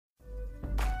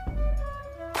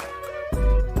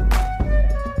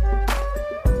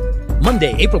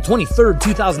Monday, April 23rd,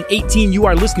 2018. You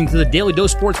are listening to the Daly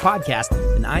Dose Sports Podcast,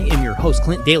 and I am your host,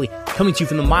 Clint Daly, coming to you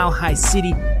from the Mile High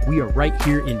City. We are right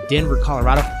here in Denver,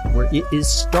 Colorado, where it is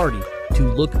starting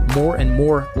to look more and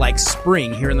more like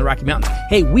spring here in the Rocky Mountains.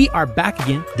 Hey, we are back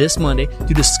again this Monday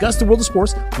to discuss the world of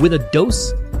sports with a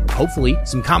dose, hopefully,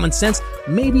 some common sense,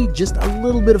 maybe just a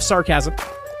little bit of sarcasm.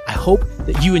 I hope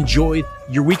that you enjoyed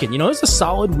your weekend. You know, it's a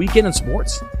solid weekend in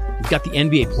sports. We've got the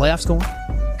NBA playoffs going.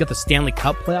 We've got the Stanley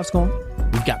Cup playoffs going.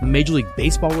 We've got Major League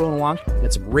Baseball rolling along. We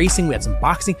had some racing. We had some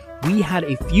boxing. We had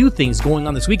a few things going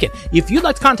on this weekend. If you'd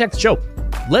like to contact the show,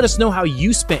 let us know how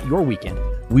you spent your weekend.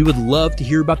 We would love to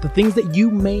hear about the things that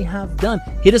you may have done.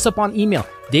 Hit us up on email,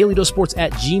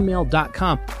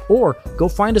 dalydosports@gmail.com, or go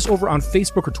find us over on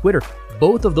Facebook or Twitter.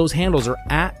 Both of those handles are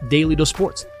at Daly Dose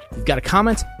Sports. If you've got a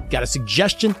comment, got a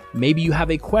suggestion, maybe you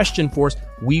have a question for us,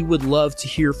 we would love to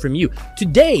hear from you.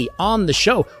 Today on the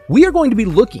show, we are going to be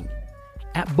looking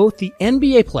at both the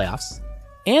NBA playoffs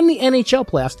and the NHL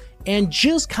playoffs and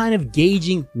just kind of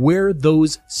gauging where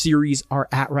those series are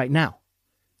at right now.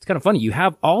 It's kind of funny. You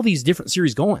have all these different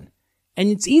series going, and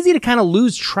it's easy to kind of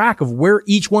lose track of where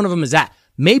each one of them is at.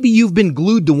 Maybe you've been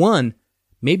glued to one.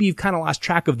 Maybe you've kind of lost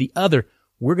track of the other.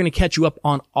 We're going to catch you up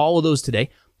on all of those today.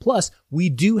 Plus, we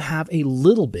do have a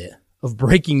little bit of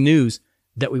breaking news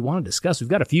that we want to discuss. We've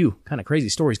got a few kind of crazy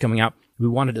stories coming out we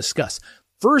want to discuss.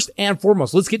 First and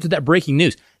foremost, let's get to that breaking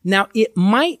news. Now, it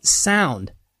might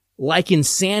sound like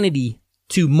insanity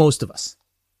to most of us,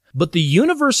 but the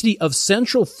University of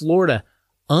Central Florida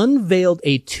unveiled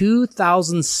a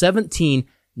 2017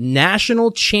 national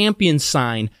champion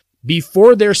sign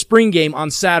before their spring game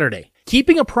on Saturday,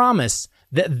 keeping a promise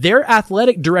that their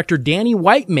athletic director, Danny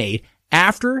White, made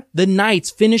after the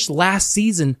Knights finished last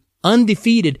season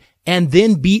undefeated and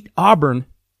then beat Auburn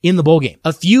in the bowl game.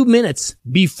 A few minutes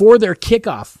before their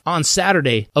kickoff on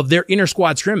Saturday of their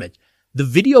inter-squad scrimmage, the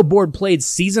video board played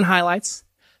season highlights,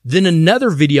 then another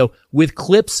video with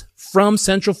clips from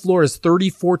Central Florida's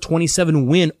 34-27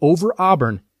 win over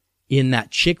Auburn in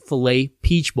that Chick-fil-A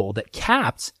Peach Bowl that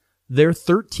capped their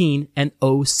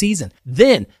 13-0 season.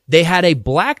 Then they had a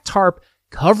black tarp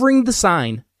covering the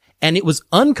sign, and it was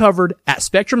uncovered at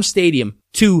Spectrum Stadium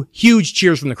to huge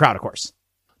cheers from the crowd, of course.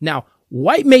 Now,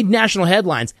 White made national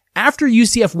headlines after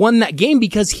UCF won that game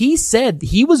because he said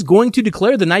he was going to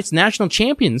declare the Knights national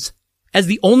champions as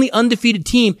the only undefeated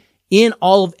team in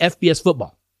all of FBS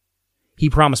football. He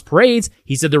promised parades.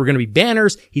 He said there were going to be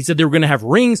banners. He said they were going to have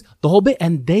rings, the whole bit,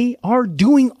 and they are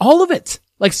doing all of it.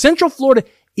 Like, Central Florida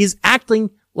is acting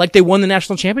like they won the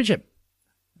national championship.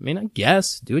 I mean, I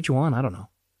guess, do what you want. I don't know.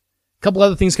 A couple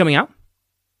other things coming out.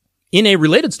 In a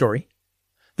related story,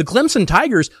 the Clemson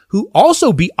Tigers, who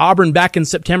also beat Auburn back in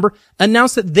September,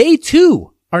 announced that they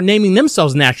too are naming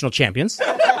themselves national champions.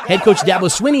 Head coach Dabo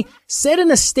Swinney said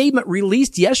in a statement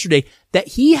released yesterday that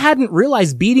he hadn't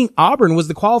realized beating Auburn was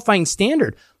the qualifying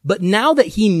standard, but now that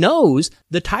he knows,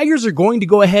 the Tigers are going to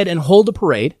go ahead and hold a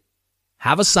parade,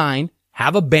 have a sign,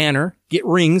 have a banner, get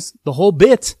rings, the whole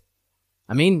bit.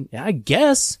 I mean, I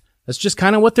guess that's just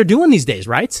kind of what they're doing these days,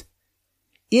 right?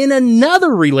 In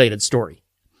another related story,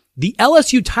 the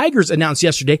LSU Tigers announced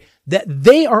yesterday that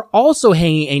they are also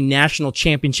hanging a national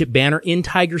championship banner in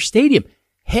Tiger Stadium.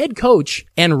 Head coach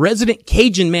and resident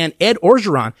Cajun man Ed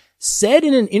Orgeron said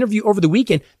in an interview over the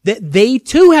weekend that they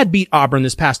too had beat Auburn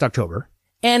this past October.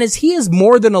 And as he is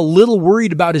more than a little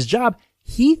worried about his job,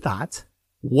 he thought,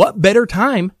 what better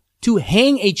time to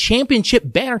hang a championship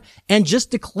banner and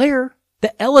just declare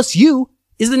that LSU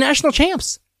is the national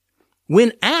champs.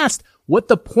 When asked what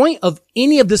the point of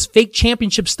any of this fake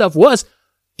championship stuff was,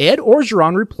 Ed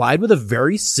Orgeron replied with a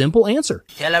very simple answer.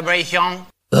 Celebration.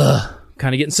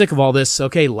 Kind of getting sick of all this.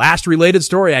 Okay, last related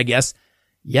story, I guess.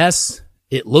 Yes,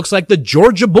 it looks like the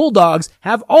Georgia Bulldogs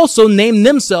have also named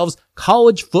themselves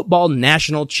college football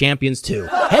national champions too.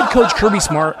 Head coach Kirby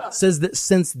Smart says that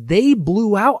since they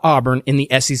blew out Auburn in the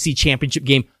SEC championship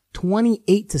game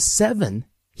 28-7,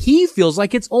 he feels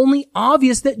like it's only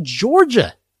obvious that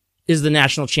Georgia is the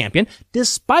national champion,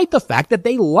 despite the fact that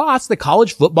they lost the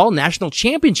college football national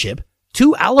championship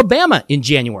to Alabama in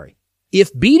January.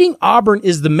 If beating Auburn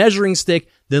is the measuring stick,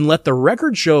 then let the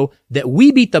record show that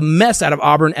we beat the mess out of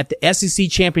Auburn at the SEC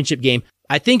championship game.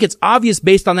 I think it's obvious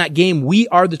based on that game, we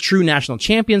are the true national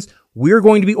champions. We're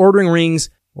going to be ordering rings,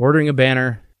 ordering a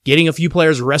banner, getting a few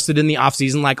players arrested in the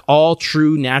offseason like all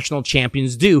true national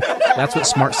champions do. That's what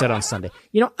Smart said on Sunday.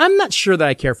 You know, I'm not sure that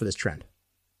I care for this trend.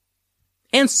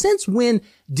 And since when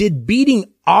did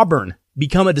beating Auburn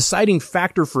become a deciding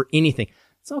factor for anything?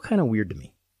 It's all kind of weird to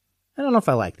me. I don't know if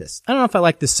I like this. I don't know if I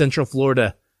like this Central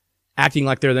Florida acting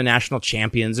like they're the national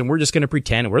champions and we're just going to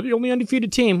pretend we're the only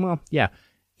undefeated team. Well, yeah.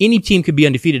 any team could be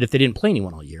undefeated if they didn't play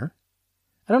anyone all year.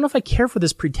 I don't know if I care for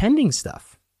this pretending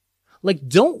stuff. Like,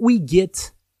 don't we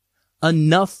get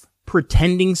enough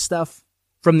pretending stuff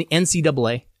from the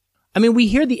NCAA? I mean, we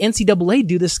hear the NCAA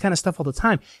do this kind of stuff all the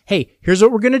time. Hey, here's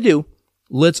what we're going to do.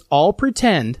 Let's all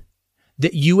pretend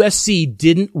that USC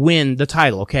didn't win the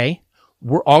title, okay?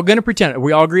 We're all going to pretend. Are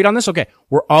we all agreed on this? Okay.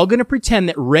 We're all going to pretend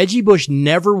that Reggie Bush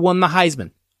never won the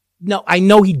Heisman. No, I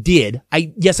know he did.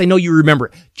 Yes, I know you remember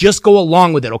it. Just go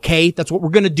along with it, okay? That's what we're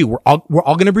going to do. We're all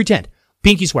going to pretend.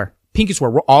 Pinky swear. Pinky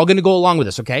swear. We're all going to go along with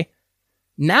this, okay?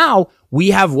 Now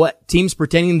we have what? Teams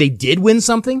pretending they did win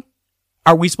something?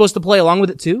 Are we supposed to play along with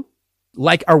it too?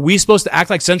 Like, are we supposed to act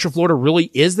like Central Florida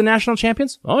really is the national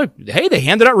champions? Oh, hey, they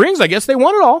handed out rings. I guess they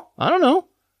won it all. I don't know.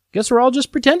 Guess we're all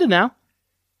just pretending now.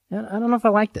 I don't know if I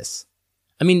like this.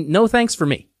 I mean, no thanks for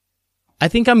me. I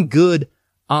think I'm good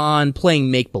on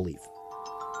playing make-believe.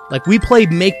 Like, we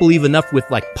played make-believe enough with,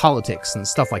 like, politics and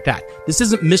stuff like that. This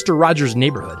isn't Mr. Rogers'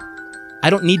 Neighborhood. I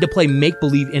don't need to play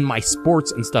make-believe in my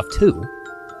sports and stuff, too.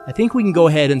 I think we can go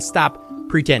ahead and stop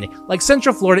pretending. Like,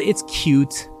 Central Florida, it's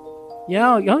cute.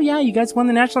 Yeah, oh yeah, you guys won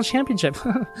the national championship.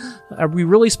 Are we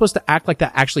really supposed to act like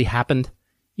that actually happened?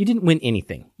 You didn't win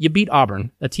anything. You beat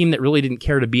Auburn, a team that really didn't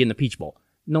care to be in the Peach Bowl.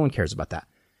 No one cares about that.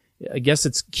 I guess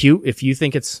it's cute if you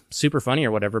think it's super funny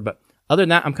or whatever, but other than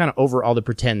that, I'm kind of over all the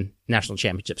pretend national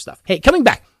championship stuff. Hey, coming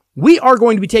back, we are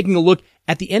going to be taking a look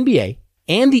at the NBA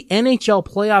and the NHL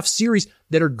playoff series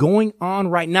that are going on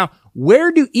right now.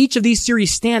 Where do each of these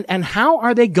series stand and how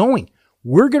are they going?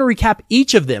 We're going to recap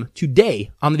each of them today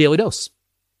on the Daily Dose.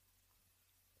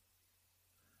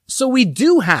 So we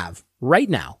do have right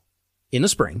now in the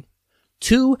spring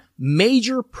 2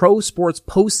 major pro sports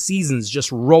postseasons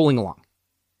just rolling along.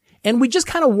 And we just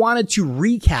kind of wanted to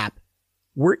recap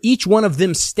where each one of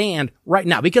them stand right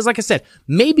now. Because like I said,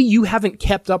 maybe you haven't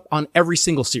kept up on every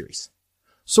single series.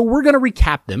 So we're going to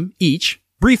recap them each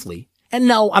briefly. And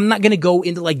no, I'm not going to go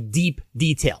into like deep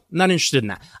detail. I'm not interested in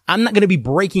that. I'm not going to be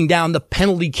breaking down the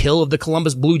penalty kill of the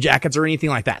Columbus Blue Jackets or anything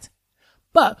like that.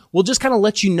 But we'll just kind of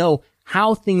let you know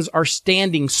how things are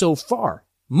standing so far.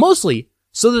 Mostly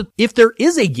so that if there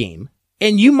is a game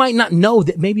and you might not know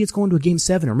that maybe it's going to a game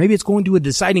 7 or maybe it's going to a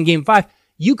deciding game 5,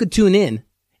 you could tune in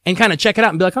and kind of check it out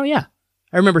and be like, oh yeah,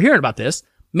 I remember hearing about this.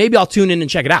 Maybe I'll tune in and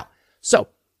check it out. So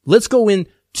let's go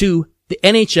into the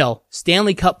NHL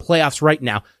Stanley Cup playoffs right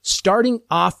now. Starting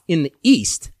off in the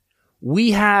East,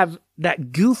 we have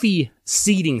that goofy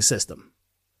seeding system.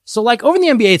 So like over in the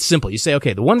NBA, it's simple. You say,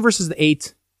 okay, the 1 versus the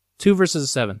 8, 2 versus the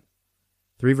 7,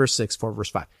 3 versus 6, 4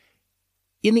 versus 5.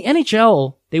 In the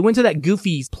NHL, they went to that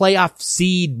goofy playoff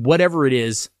seed, whatever it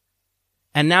is.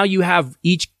 And now you have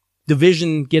each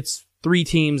division gets 3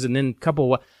 teams and then a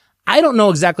couple of, I don't know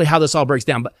exactly how this all breaks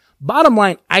down, but bottom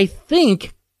line, I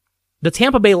think the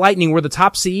Tampa Bay Lightning were the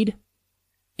top seed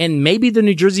and maybe the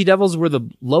New Jersey Devils were the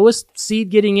lowest seed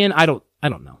getting in. I don't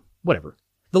know. Whatever.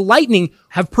 The Lightning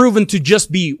have proven to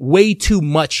just be way too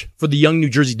much for the young New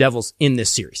Jersey Devils in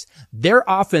this series. Their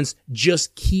offense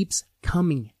just keeps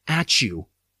coming at you.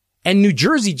 And New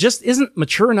Jersey just isn't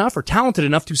mature enough or talented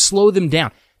enough to slow them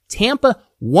down. Tampa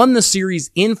won the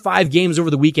series in 5 games over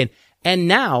the weekend. And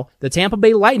now the Tampa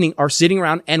Bay Lightning are sitting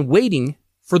around and waiting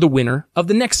for the winner of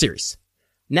the next series.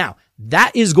 Now,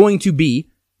 that is going to be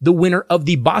the winner of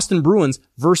the Boston Bruins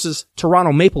versus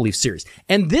Toronto Maple Leafs series.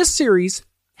 And this series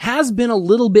has been a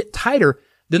little bit tighter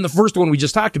than the first one we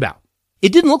just talked about.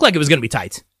 It didn't look like it was going to be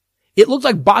tight. It looked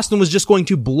like Boston was just going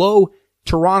to blow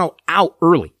Toronto out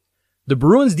early. The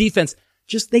Bruins defense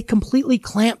they completely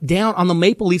clamped down on the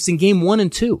Maple Leafs in games 1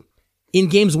 and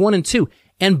 2.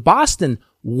 And Boston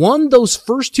won those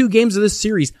first 2 games of this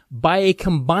series by a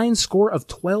combined score of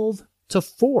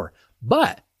 12-4.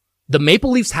 But the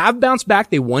Maple Leafs have bounced back.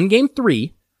 They won game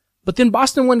 3, but then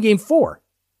Boston won game 4.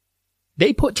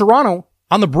 They put Toronto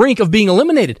on the brink of being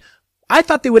eliminated. I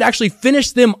thought they would actually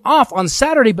finish them off on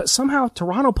Saturday, but somehow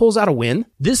Toronto pulls out a win.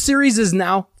 This series is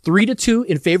now 3-2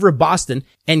 in favor of Boston,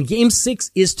 and game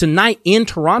 6 is tonight in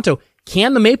Toronto.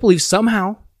 Can the Maple Leafs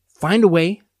somehow find a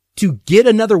way to get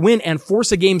another win and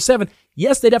force a game 7?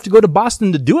 Yes, they'd have to go to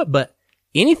Boston to do it, but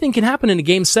anything can happen in a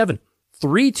game 7.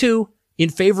 3-2 in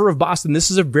favor of Boston.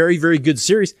 This is a very, very good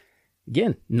series.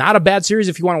 Again, not a bad series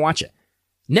if you want to watch it.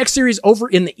 Next series over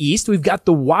in the East, we've got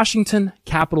the Washington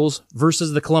Capitals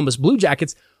versus the Columbus Blue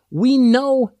Jackets. We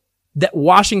know that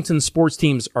Washington sports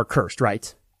teams are cursed,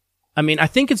 right? I mean, I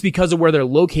think it's because of where they're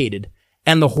located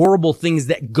and the horrible things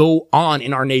that go on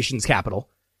in our nation's capital.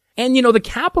 And, the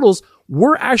Capitals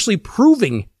were actually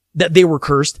proving that they were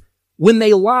cursed when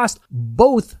they lost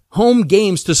both home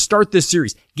games to start this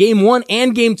series. Game 1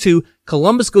 and game 2,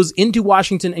 Columbus goes into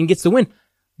Washington and gets the win.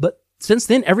 But since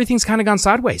then, everything's kind of gone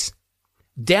sideways.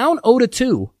 Down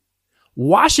 0-2,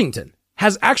 Washington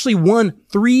has actually won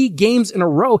 3 games in a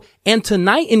row. And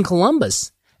tonight in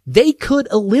Columbus, they could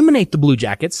eliminate the Blue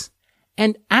Jackets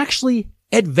and actually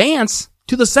advance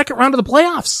to the second round of the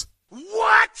playoffs.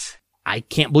 What? I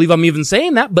can't believe I'm even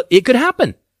saying that, but it could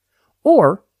happen.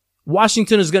 Or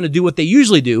Washington is going to do what they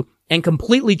usually do and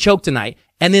completely choke tonight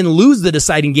and then lose the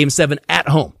deciding Game 7 at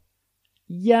home.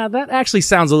 Yeah, that actually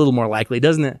sounds a little more likely,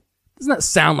 doesn't it? Doesn't that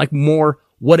sound like more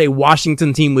what a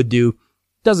Washington team would do?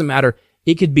 Doesn't matter.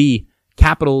 It could be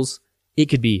Capitals. It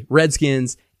could be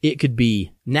Redskins. It could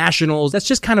be Nationals. That's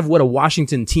just kind of what a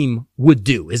Washington team would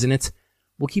do, isn't it?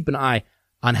 We'll keep an eye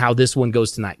on how this one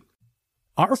goes tonight.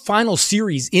 Our final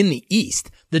series in the East,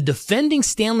 the defending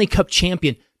Stanley Cup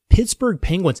champion Pittsburgh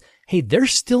Penguins. Hey, they're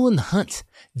still in the hunt.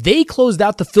 They closed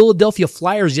out the Philadelphia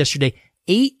Flyers yesterday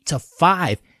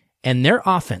 8-5, and their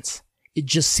offense, it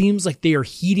just seems like they are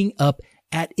heating up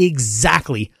at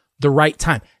exactly the right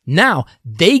time. Now,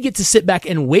 they get to sit back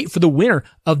and wait for the winner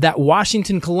of that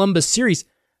Washington-Columbus series.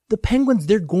 The Penguins,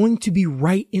 they're going to be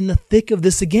right in the thick of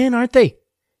this again, aren't they?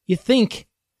 You think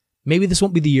maybe this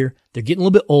won't be the year. They're getting a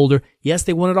little bit older. Yes,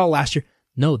 they won it all last year.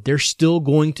 No, they're still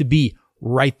going to be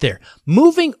right there.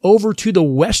 Moving over to the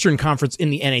Western Conference in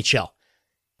the NHL.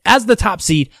 As the top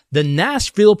seed, the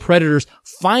Nashville Predators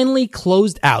finally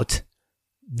closed out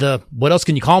what else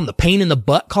can you call them? The pain in the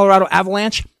butt Colorado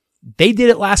Avalanche. They did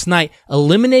it last night,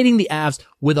 eliminating the Avs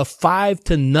with a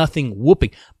 5-0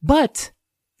 whooping. But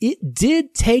it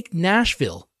did take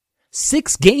Nashville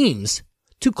 6 games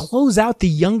to close out the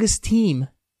youngest team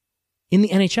in the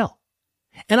NHL.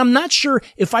 And I'm not sure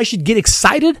if I should get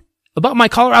excited about my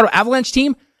Colorado Avalanche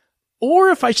team or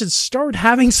if I should start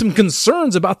having some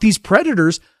concerns about these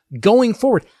Predators going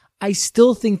forward. I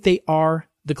still think they are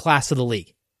the class of the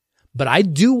league, but I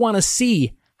do want to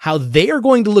see how they are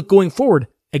going to look going forward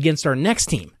against our next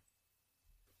team.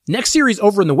 Next series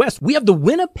over in the West, we have the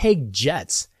Winnipeg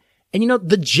Jets. And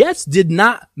the Jets did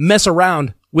not mess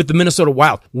around with the Minnesota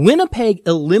Wild. Winnipeg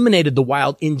eliminated the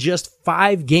Wild in just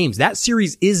 5 games. That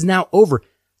series is now over.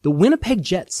 The Winnipeg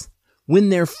Jets win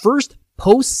their first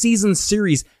postseason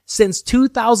series since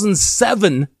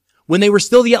 2007 when they were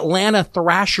still the Atlanta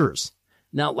Thrashers.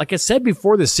 Now, like I said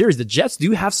before this series, the Jets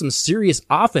do have some serious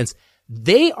offense.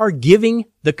 They are giving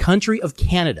the country of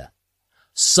Canada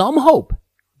some hope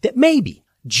that maybe,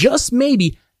 just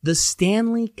maybe, the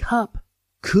Stanley Cup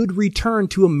could return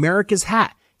to America's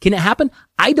hat. Can it happen?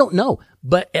 I don't know,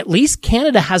 but at least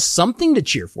Canada has something to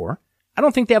cheer for. I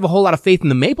don't think they have a whole lot of faith in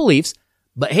the Maple Leafs,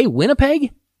 but hey,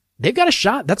 Winnipeg, they've got a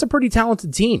shot. That's a pretty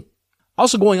talented team.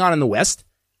 Also going on in the West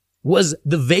was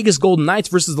the Vegas Golden Knights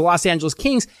versus the Los Angeles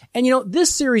Kings. And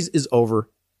this series is over,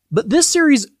 but this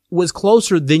series was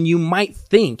closer than you might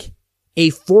think a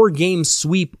 4-game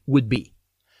sweep would be.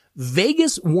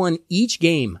 Vegas won each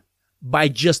game by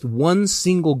just 1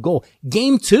 single goal.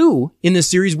 Game 2 in this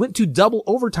series went to double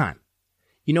overtime.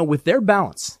 With their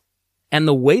balance and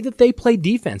the way that they play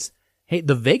defense, hey,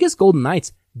 the Vegas Golden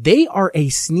Knights, they are a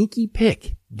sneaky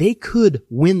pick. They could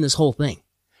win this whole thing.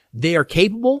 They are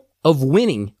capable of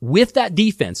winning with that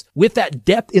defense, with that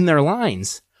depth in their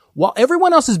lines. While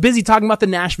everyone else is busy talking about the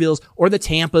Nashvilles or the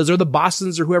Tampas or the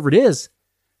Bostons or whoever it is,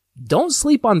 don't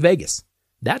sleep on Vegas.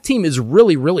 That team is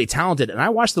really, really talented, and I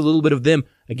watched a little bit of them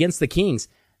against the Kings.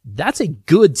 That's a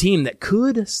good team that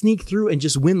could sneak through and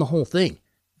just win the whole thing.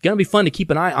 Gonna be fun to keep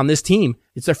an eye on this team.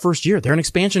 It's their first year. They're an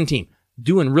expansion team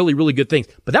doing really, really good things.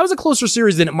 But that was a closer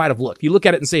series than it might have looked. You look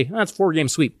at it and say, that's 4-game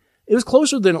sweep. It was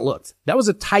closer than it looked. That was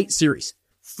a tight series.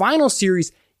 Final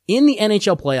series in the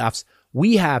NHL playoffs,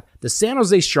 we have the San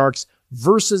Jose Sharks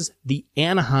versus the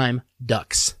Anaheim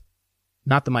Ducks.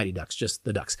 Not the Mighty Ducks, just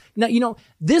the Ducks. Now,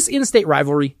 this in-state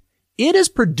rivalry, it has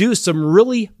produced some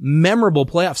really memorable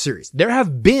playoff series. There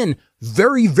have been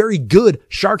very, very good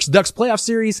Sharks-Ducks playoff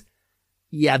series.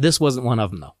 Yeah, this wasn't one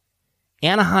of them, though.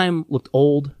 Anaheim looked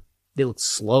old. They looked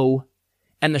slow.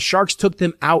 And the Sharks took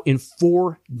them out in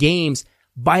 4 games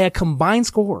by a combined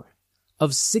score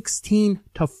of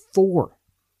 16-4.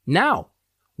 Now,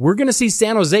 we're going to see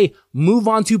San Jose move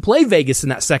on to play Vegas in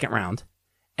that second round,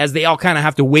 as they all kind of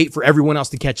have to wait for everyone else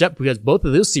to catch up because both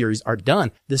of those series are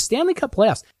done. The Stanley Cup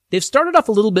playoffs, they've started off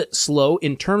a little bit slow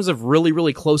in terms of really,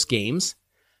 really close games,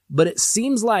 but it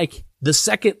seems like the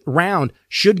second round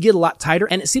should get a lot tighter,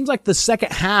 and it seems like the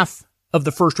second half of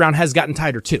the first round has gotten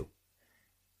tighter too.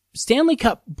 Stanley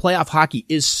Cup playoff hockey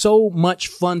is so much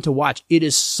fun to watch. It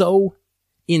is so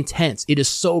intense. It is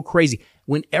so crazy.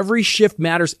 When every shift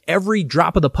matters, every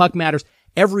drop of the puck matters,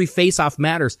 every face-off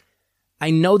matters.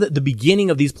 I know that the beginning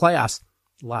of these playoffs,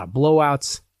 a lot of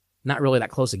blowouts, not really that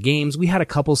close of games. We had a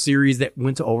couple series that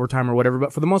went to overtime or whatever,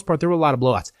 but for the most part, there were a lot of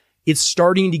blowouts. It's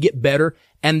starting to get better,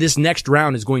 and this next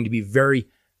round is going to be very,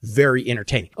 very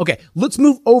entertaining. Okay, let's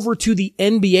move over to the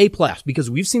NBA playoffs because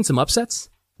we've seen some upsets.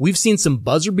 We've seen some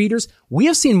buzzer beaters. We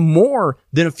have seen more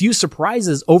than a few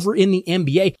surprises over in the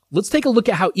NBA. Let's take a look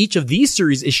at how each of these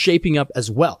series is shaping up as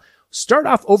well. Start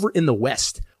off over in the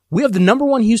West. We have the number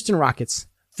 1 Houston Rockets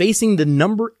facing the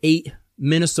number 8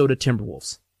 Minnesota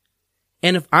Timberwolves.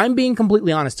 And if I'm being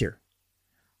completely honest here,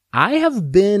 I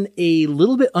have been a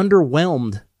little bit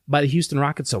underwhelmed by the Houston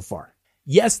Rockets so far.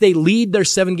 Yes, they lead their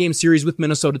 7-game series with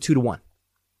Minnesota 2-1.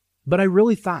 But I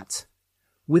really thought,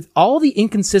 with all the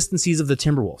inconsistencies of the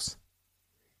Timberwolves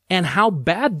and how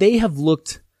bad they have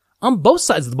looked on both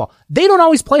sides of the ball, they don't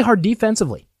always play hard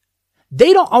defensively.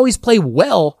 They don't always play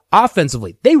well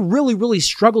offensively. They really, really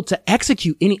struggle to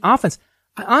execute any offense.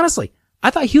 I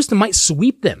thought Houston might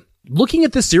sweep them. Looking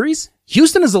at this series,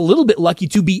 Houston is a little bit lucky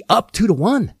to be up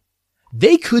 2-1.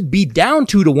 They could be down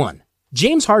 2-1.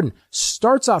 James Harden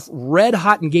starts off red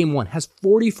hot in game 1, has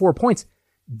 44 points.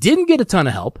 Didn't get a ton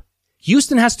of help.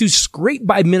 Houston has to scrape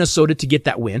by Minnesota to get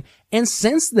that win. And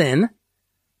since then,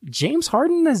 James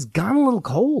Harden has gone a little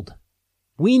cold.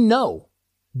 We know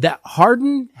that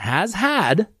Harden has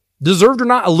had, deserved or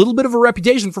not, a little bit of a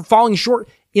reputation for falling short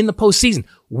in the postseason.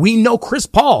 We know Chris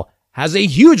Paul has a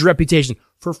huge reputation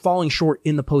for falling short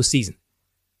in the postseason.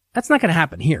 That's not going to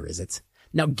happen here, is it?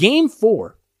 Now, game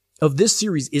 4 of this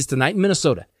series is tonight in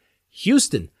Minnesota.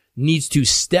 Houston needs to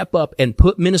step up and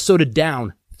put Minnesota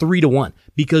down 3-1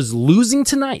 because losing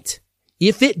tonight,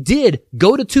 if it did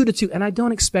go to 2-2, and I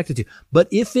don't expect it to, but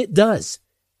if it does,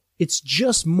 it's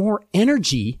just more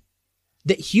energy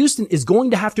that Houston is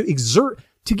going to have to exert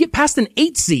to get past an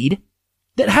 8 seed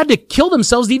that had to kill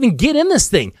themselves to even get in this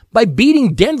thing by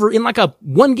beating Denver in like a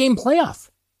 1-game playoff.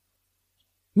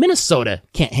 Minnesota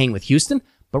can't hang with Houston,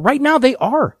 but right now they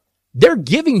are. They're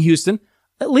giving Houston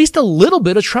at least a little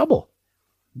bit of trouble.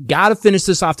 Gotta finish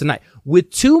this off tonight.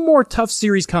 With 2 more tough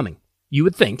series coming, you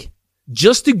would think,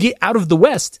 just to get out of the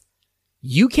West,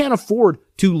 you can't afford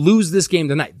to lose this game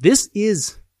tonight. This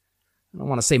is, I don't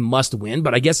want to say must win,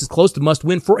 but I guess it's close to must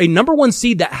win for a number 1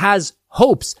 seed that has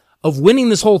hopes of winning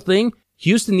this whole thing.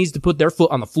 Houston needs to put their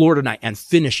foot on the floor tonight and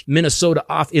finish Minnesota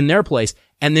off in their place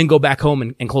and then go back home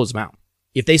and close them out.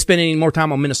 If they spend any more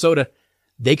time on Minnesota,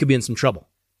 they could be in some trouble.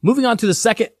 Moving on to the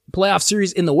second playoff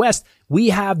series in the West, we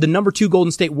have the number 2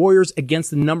 Golden State Warriors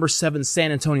against the number 7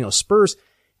 San Antonio Spurs.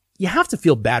 You have to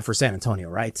feel bad for San Antonio,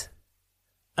 right?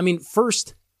 I mean,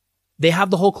 first, they have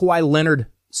the whole Kawhi Leonard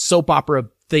soap opera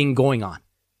thing going on.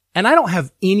 And I don't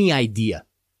have any idea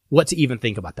what to even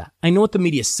think about that. I know what the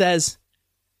media says.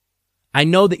 I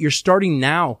know that you're starting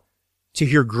now to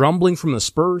hear grumbling from the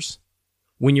Spurs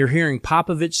when you're hearing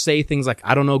Popovich say things like,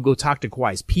 I don't know, go talk to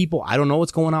Kawhi's people. I don't know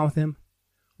what's going on with him.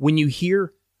 When you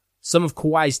hear some of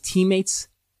Kawhi's teammates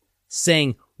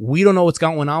saying, we don't know what's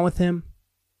going on with him.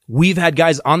 We've had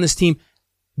guys on this team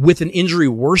with an injury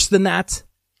worse than that,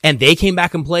 and they came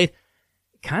back and played.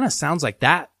 It kind of sounds like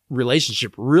that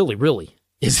relationship really, really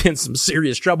is in some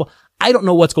serious trouble. I don't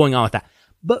know what's going on with that.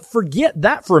 But forget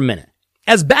that for a minute.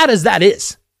 As bad as that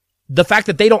is, the fact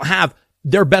that they don't have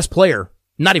their best player,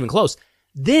 not even close,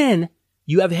 then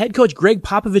you have head coach Greg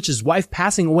Popovich's wife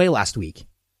passing away last week.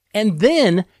 And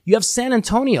then you have San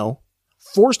Antonio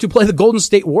forced to play the Golden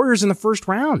State Warriors in the first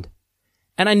round.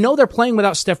 And I know they're playing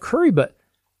without Steph Curry, but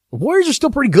the Warriors are still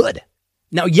pretty good.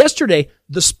 Now, yesterday,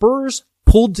 the Spurs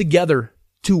pulled together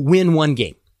to win 1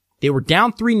 game. They were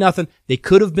down 3-0. They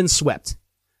could have been swept.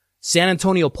 San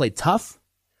Antonio played tough.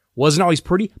 Wasn't always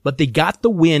pretty, but they got the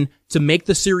win to make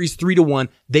the series 3-1.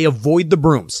 They avoid the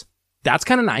brooms. That's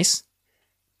kind of nice.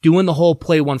 Doing the whole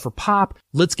play one for Pop.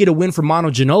 Let's get a win for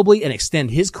Manu Ginobili and extend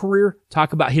his career.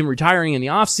 Talk about him retiring in the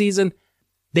offseason.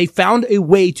 They found a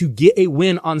way to get a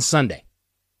win on Sunday.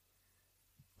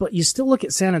 But you still look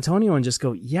at San Antonio and just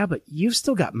go, yeah, but you've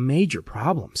still got major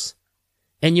problems.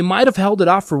 And you might have held it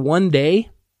off for 1 day.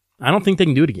 I don't think they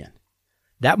can do it again.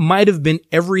 That might have been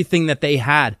everything that they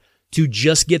had to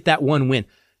just get that 1 win.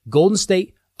 Golden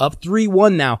State up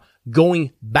 3-1 now,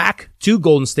 going back to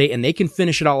Golden State, and they can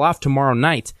finish it all off tomorrow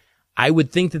night. I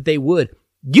would think that they would.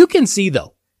 You can see,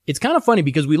 though, it's kind of funny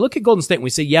because we look at Golden State and we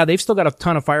say, yeah, they've still got a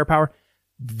ton of firepower.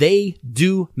 They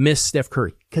do miss Steph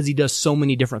Curry because he does so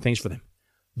many different things for them.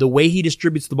 The way he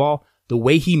distributes the ball, the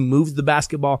way he moves the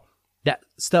basketball, that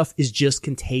stuff is just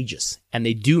contagious. And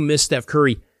they do miss Steph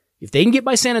Curry. If they can get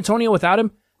by San Antonio without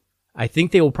him, I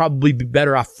think they will probably be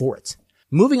better off for it.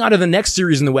 Moving on to the next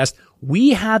series in the West, we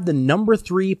had the number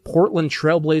 3 Portland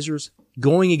Trailblazers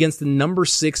going against the number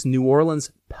 6 New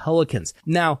Orleans Pelicans.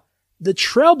 Now, the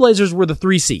Trailblazers were the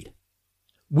 3 seed,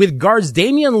 with guards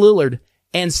Damian Lillard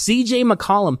and CJ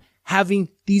McCollum having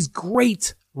these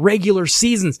great regular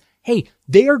seasons. Hey,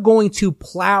 they are going to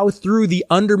plow through the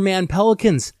undermanned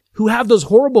Pelicans, who have those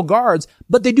horrible guards,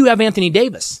 but they do have Anthony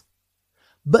Davis.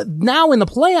 But now in the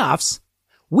playoffs,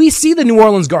 we see the New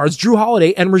Orleans guards, Drew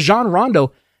Holiday and Rajon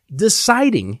Rondo,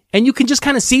 deciding, and you can just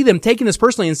kind of see them taking this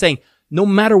personally and saying, no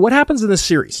matter what happens in this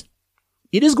series,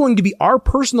 it is going to be our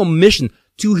personal mission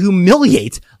to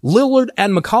humiliate Lillard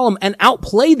and McCollum and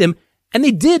outplay them. And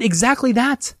they did exactly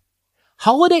that.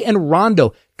 Holiday and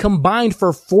Rondo combined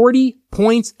for 40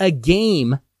 points a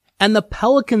game, and the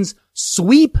Pelicans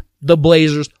sweep the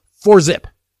Blazers for zip.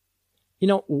 You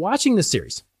know, watching this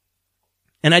series,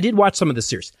 and I did watch some of this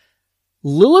series,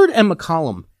 Lillard and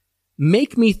McCollum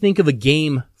make me think of a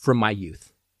game from my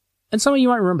youth. And some of you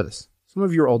might remember this. Some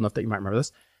of you are old enough that you might remember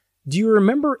this. Do you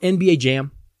remember NBA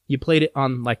Jam? You played it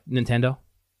on like Nintendo?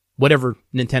 Whatever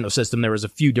Nintendo system. There was a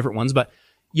few different ones, but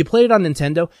you played it on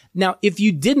Nintendo. Now, if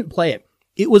you didn't play it,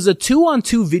 it was a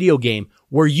 2-on-2 video game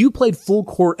where you played full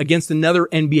court against another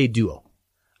NBA duo.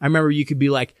 I remember you could be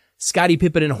like Scottie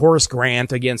Pippen and Horace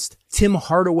Grant against Tim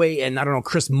Hardaway and, I don't know,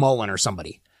 Chris Mullin or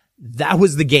somebody. That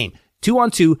was the game.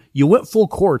 2-on-2, you went full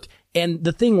court, and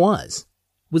the thing was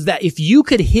that if you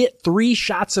could hit 3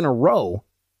 shots in a row,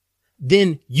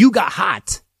 then you got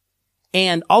hot,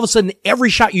 and all of a sudden every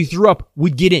shot you threw up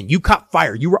would get in. You caught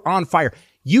fire. You were on fire.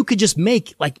 You could just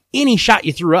make like any shot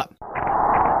you threw up.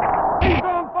 He's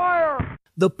on fire!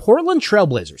 The Portland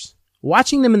Trailblazers,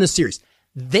 watching them in this series,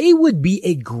 they would be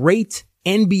a great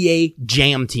NBA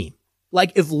Jam team.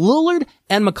 Like if Lillard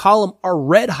and McCollum are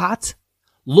red hot,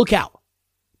 look out.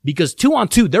 Because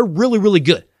 2-on-2, they're really, really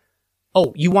good.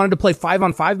 Oh, you wanted to play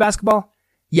 5-on-5 basketball?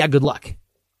 Yeah, good luck.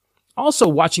 Also,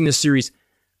 watching this series,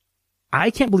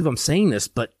 I can't believe I'm saying this,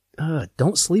 but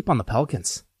don't sleep on the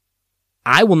Pelicans.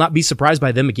 I will not be surprised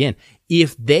by them again.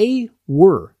 If they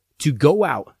were to go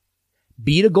out,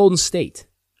 beat a Golden State,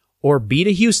 or beat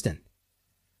a Houston,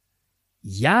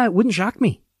 yeah, it wouldn't shock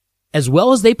me. As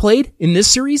well as they played in this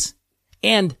series,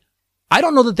 and I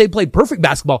don't know that they played perfect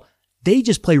basketball, they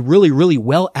just play really, really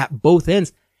well at both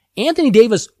ends. Anthony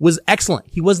Davis was excellent.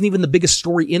 He wasn't even the biggest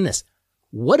story in this.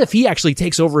 What if he actually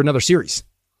takes over another series?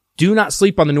 Do not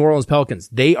sleep on the New Orleans Pelicans.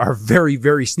 They are very,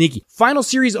 very sneaky. Final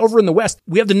series over in the West,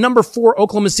 we have the number 4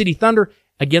 Oklahoma City Thunder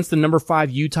against the number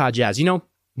 5 Utah Jazz. You know,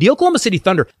 the Oklahoma City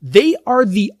Thunder, they are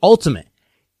the ultimate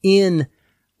in,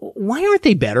 why aren't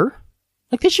they better?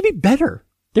 Like, they should be better.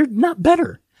 They're not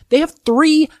better. They have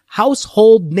 3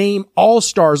 household name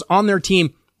all-stars on their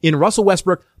team in Russell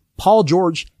Westbrook, Paul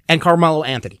George, and Carmelo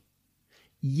Anthony.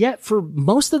 Yet for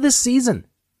most of this season,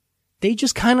 they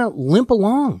just kind of limp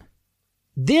along.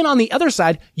 Then on the other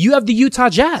side, you have the Utah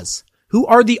Jazz, who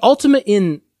are the ultimate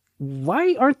in,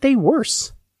 why aren't they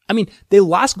worse? I mean, they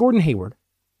lost Gordon Hayward.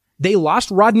 They lost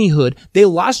Rodney Hood. They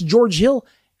lost George Hill.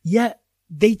 Yet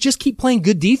they just keep playing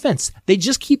good defense. They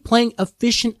just keep playing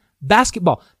efficient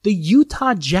basketball. The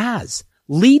Utah Jazz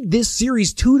lead this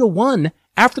series 2-1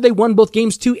 after they won both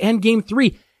games 2 and game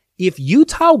 3. If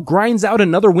Utah grinds out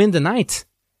another win tonight,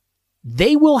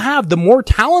 they will have the more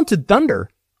talented Thunder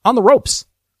on the ropes.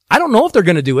 I don't know if they're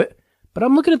going to do it, but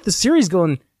I'm looking at the series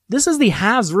going, this is the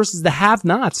haves versus the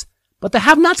have-nots, but the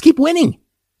have-nots keep winning.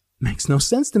 Makes no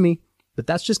sense to me, but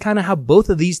that's just kind of how both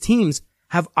of these teams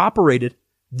have operated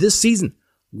this season.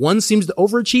 One seems to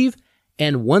overachieve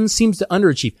and one seems to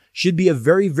underachieve. Should be a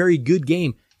very, very good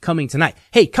game coming tonight.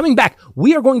 Hey, coming back,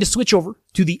 we are going to switch over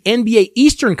to the NBA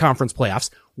Eastern Conference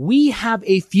playoffs. We have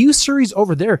a few series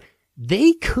over there.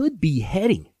 They could be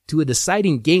heading to a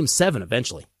deciding Game 7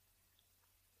 eventually.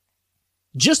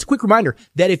 Just a quick reminder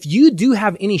that if you do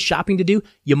have any shopping to do,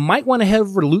 you might want to head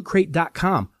over to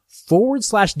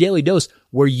lootcrate.com/Daly Dose,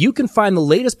 where you can find the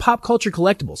latest pop culture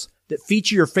collectibles that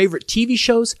feature your favorite TV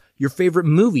shows, your favorite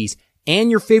movies, and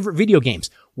your favorite video games.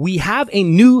 We have a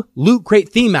new Loot Crate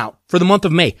theme out for the month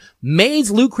of May.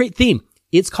 May's Loot Crate theme,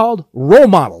 it's called Role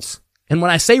Models. And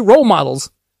when I say role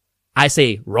models, I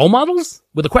say role models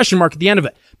with a question mark at the end of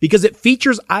it, because it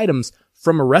features items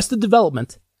from Arrested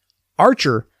Development,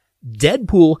 Archer,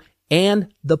 Deadpool,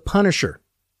 and The Punisher.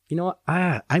 You know what?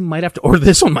 I might have to order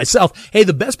this one myself. Hey,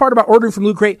 the best part about ordering from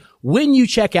Loot Crate, when you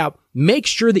check out, make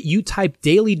sure that you type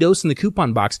Daily Dose in the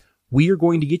coupon box. We are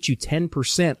going to get you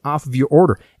 10% off of your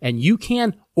order. And you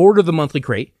can order the monthly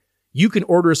crate. You can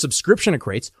order a subscription of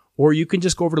crates, or you can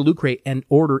just go over to Loot Crate and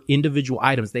order individual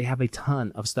items. They have a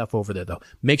ton of stuff over there, though.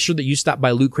 Make sure that you stop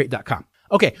by lootcrate.com.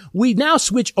 Okay, we now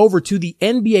switch over to the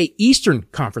NBA Eastern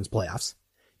Conference playoffs.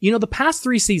 You know, the past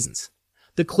 3 seasons,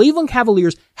 the Cleveland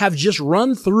Cavaliers have just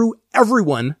run through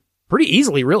everyone pretty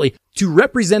easily, really. to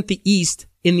represent the East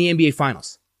in the NBA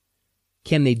Finals.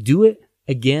 Can they do it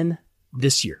again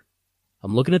this year?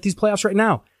 I'm looking at these playoffs right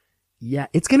now. Yeah,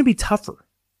 it's going to be tougher.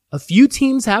 A few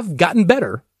teams have gotten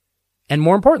better. And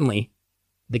more importantly,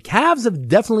 the Cavs have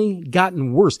definitely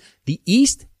gotten worse. The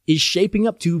East is shaping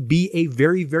up to be a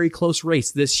very, very close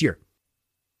race this year.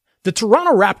 The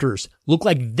Toronto Raptors look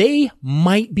like they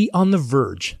might be on the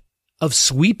verge of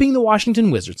sweeping the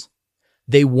Washington Wizards.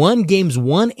 They won games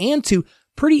 1 and 2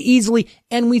 pretty easily,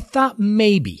 and we thought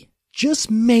maybe,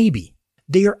 just maybe,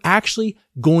 they are actually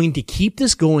going to keep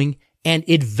this going and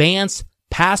advance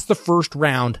past the first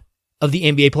round of the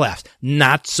NBA playoffs.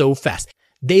 Not so fast.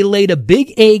 They laid a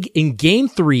big egg in game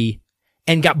 3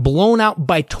 and got blown out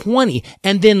by 20.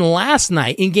 And then last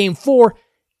night in game 4,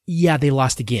 yeah, they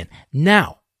lost again.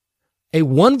 Now, a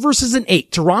 1 versus an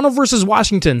 8, Toronto versus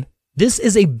Washington. This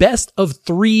is a best of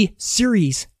 3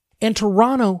 series, and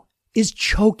Toronto is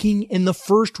choking in the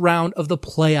first round of the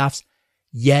playoffs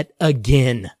yet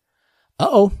again.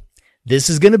 This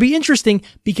is going to be interesting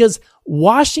because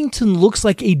Washington looks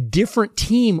like a different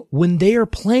team when they are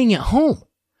playing at home.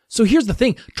 So here's the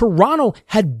thing. Toronto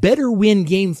had better win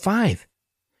game 5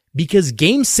 because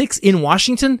game 6 in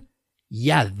Washington,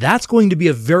 yeah, that's going to be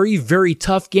a very, very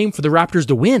tough game for the Raptors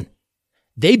to win.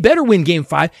 They better win game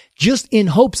 5 just in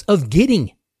hopes of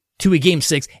getting to a game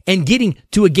 6 and getting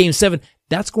to a game 7.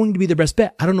 That's going to be their best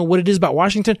bet. I don't know what it is about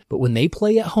Washington, but when they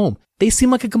play at home, they seem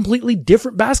like a completely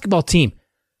different basketball team.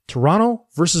 Toronto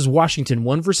versus Washington,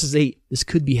 1 versus 8. This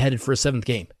could be headed for a 7th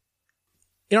game.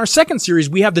 In our second series,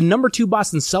 we have the number 2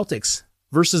 Boston Celtics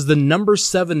versus the number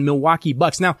 7 Milwaukee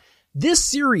Bucks. Now, this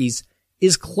series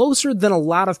is closer than a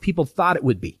lot of people thought it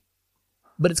would be.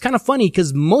 But it's kind of funny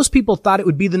because most people thought it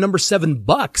would be the number 7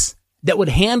 Bucks that would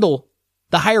handle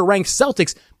the higher ranked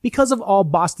Celtics because of all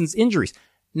Boston's injuries.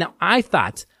 Now, I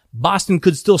thought Boston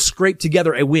could still scrape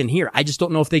together a win here. I just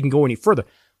don't know if they can go any further.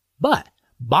 But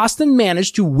Boston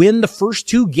managed to win the first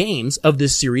 2 games of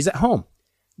this series at home.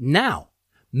 Now,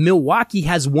 Milwaukee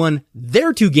has won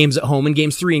their 2 games at home in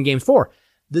games 3 and game 4.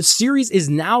 The series is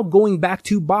now going back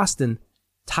to Boston,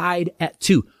 tied at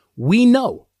 2. We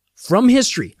know from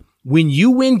history, when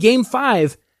you win game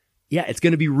 5, yeah, it's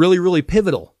going to be really, really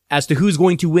pivotal as to who's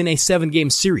going to win a 7-game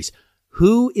series.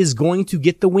 Who is going to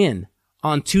get the win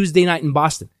on Tuesday night in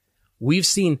Boston? We've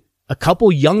seen a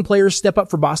couple young players step up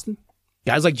for Boston.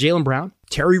 Guys like Jaylen Brown,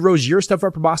 Terry Rozier step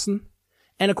up for Boston.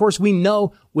 And of course, we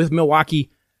know with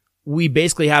Milwaukee, we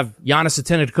basically have Giannis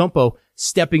Antetokounmpo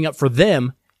stepping up for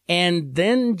them. And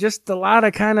then just a lot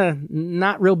of kind of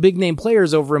not real big name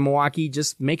players over in Milwaukee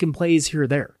just making plays here or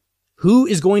there. Who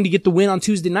is going to get the win on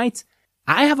Tuesday night?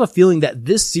 I have a feeling that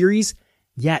this series,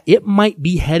 yeah, it might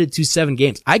be headed to 7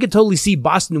 games. I could totally see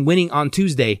Boston winning on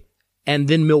Tuesday and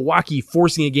then Milwaukee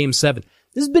forcing a game 7.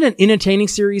 This has been an entertaining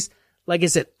series. Like I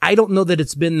said, I don't know that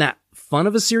it's been that fun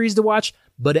of a series to watch,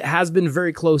 but it has been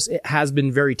very close. It has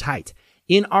been very tight.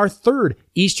 In our third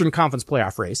Eastern Conference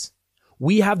playoff race,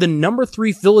 we have the number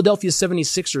 3 Philadelphia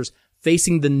 76ers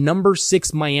facing the number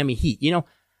 6 Miami Heat. You know,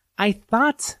 I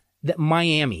thought that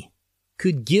Miami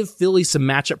could give Philly some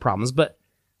matchup problems, but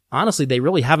honestly, they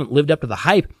really haven't lived up to the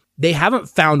hype. They haven't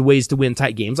found ways to win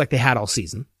tight games like they had all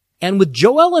season. And with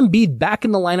Joel Embiid back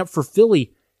in the lineup for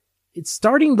Philly, it's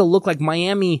starting to look like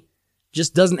Miami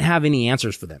just doesn't have any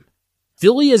answers for them.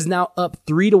 Philly is now up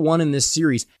 3-1 in this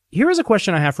series. Here is a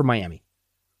question I have for Miami.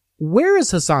 Where is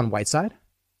Hassan Whiteside?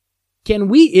 Can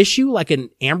we issue like an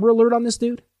Amber Alert on this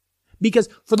dude? Because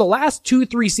for the last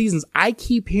 2-3 seasons, I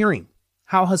keep hearing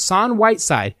how Hassan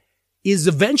Whiteside is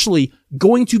eventually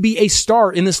going to be a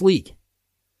star in this league.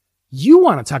 You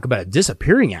want to talk about a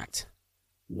disappearing act.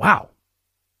 Wow.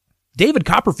 David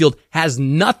Copperfield has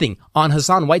nothing on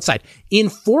Hassan Whiteside. In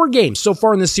 4 games so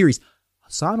far in this series,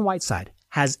 Hassan Whiteside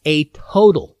has a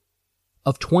total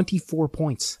of 24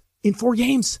 points in 4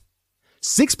 games.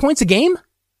 6 points a game?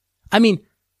 I mean,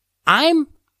 I'm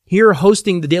here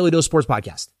hosting the Daly Dose Sports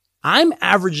Podcast. I'm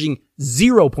averaging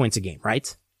 0 points a game,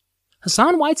 right?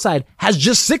 Hassan Whiteside has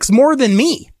just 6 more than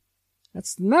me.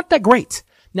 That's not that great.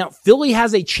 Now, Philly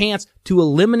has a chance to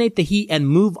eliminate the Heat and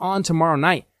move on tomorrow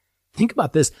night. Think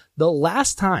about this. The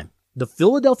last time the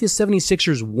Philadelphia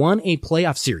 76ers won a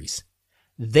playoff series,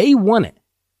 they won it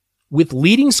with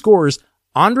leading scorers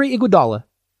Andre Iguodala,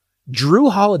 Drew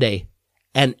Holiday,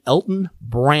 and Elton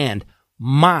Brand.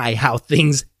 My, how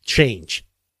things change.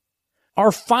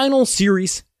 Our final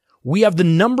series, we have the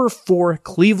number 4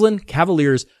 Cleveland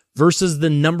Cavaliers versus the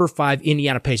number 5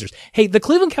 Indiana Pacers. Hey, the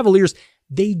Cleveland Cavaliers,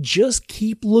 they just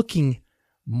keep looking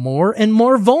more and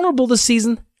more vulnerable this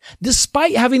season,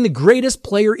 despite having the greatest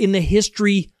player in the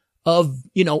history of,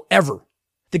 ever.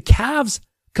 The Cavs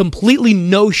completely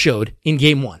no-showed in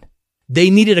game 1. They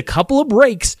needed a couple of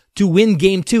breaks to win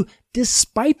game 2,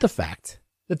 despite the fact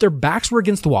that their backs were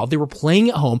against the wall. They were playing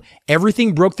at home.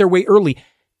 Everything broke their way early.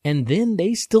 And then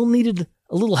they still needed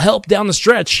a little help down the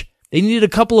stretch. They needed a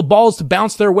couple of balls to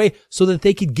bounce their way so that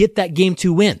they could get that game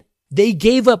 2 win. They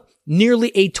gave up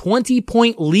nearly a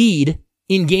 20-point lead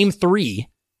in game 3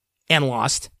 and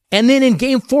lost. And then in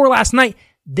game 4 last night,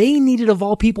 they needed, of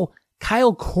all people,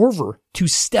 Kyle Korver to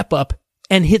step up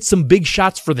and hit some big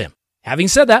shots for them. Having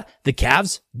said that, the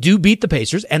Cavs do beat the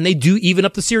Pacers and they do even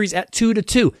up the series at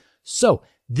 2-2. So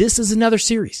this is another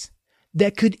series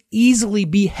that could easily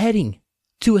be heading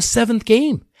to a 7th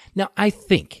game. Now, I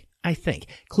think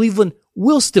Cleveland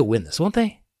will still win this, won't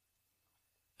they?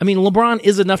 I mean, LeBron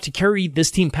is enough to carry this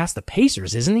team past the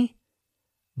Pacers, isn't he?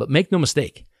 But make no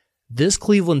mistake, this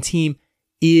Cleveland team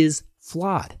is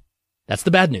flawed. That's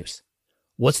the bad news.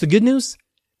 What's the good news?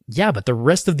 Yeah, but the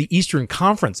rest of the Eastern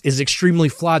Conference is extremely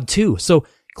flawed too. So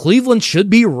Cleveland should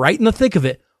be right in the thick of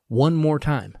it one more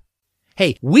time.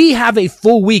 Hey, we have a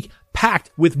full week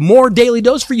packed with more Daily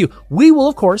Dose for you. We will,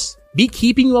 of course, be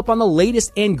keeping you up on the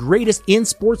latest and greatest in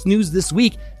sports news this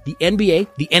week. The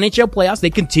NBA, the NHL playoffs, they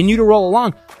continue to roll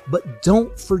along. But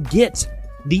don't forget,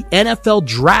 the NFL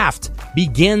draft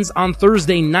begins on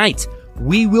Thursday night.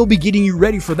 We will be getting you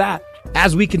ready for that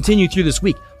as we continue through this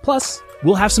week. Plus,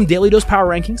 we'll have some Daily Dose power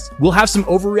rankings. We'll have some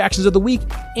overreactions of the week.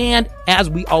 And as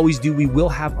we always do, we will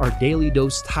have our Daily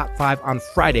Dose top 5 on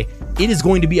Friday. It is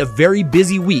going to be a very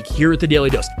busy week here at the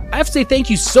Daily Dose. I have to say thank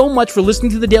you so much for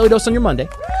listening to the Daily Dose on your Monday.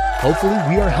 Hopefully,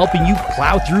 we are helping you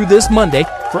plow through this Monday.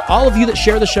 For all of you that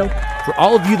share the show, for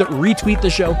all of you that retweet the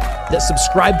show, that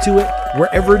subscribe to it,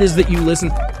 wherever it is that you listen,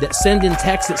 that send in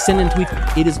texts, that send in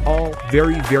tweets, it is all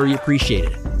very, very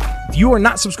appreciated. If you are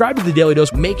not subscribed to the Daily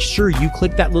Dose, make sure you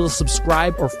click that little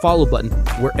subscribe or follow button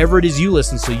wherever it is you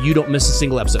listen so you don't miss a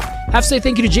single episode. Have to say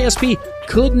thank you to JSP.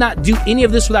 Could not do any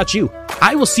of this without you.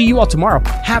 I will see you all tomorrow.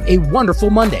 Have a wonderful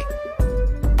Monday.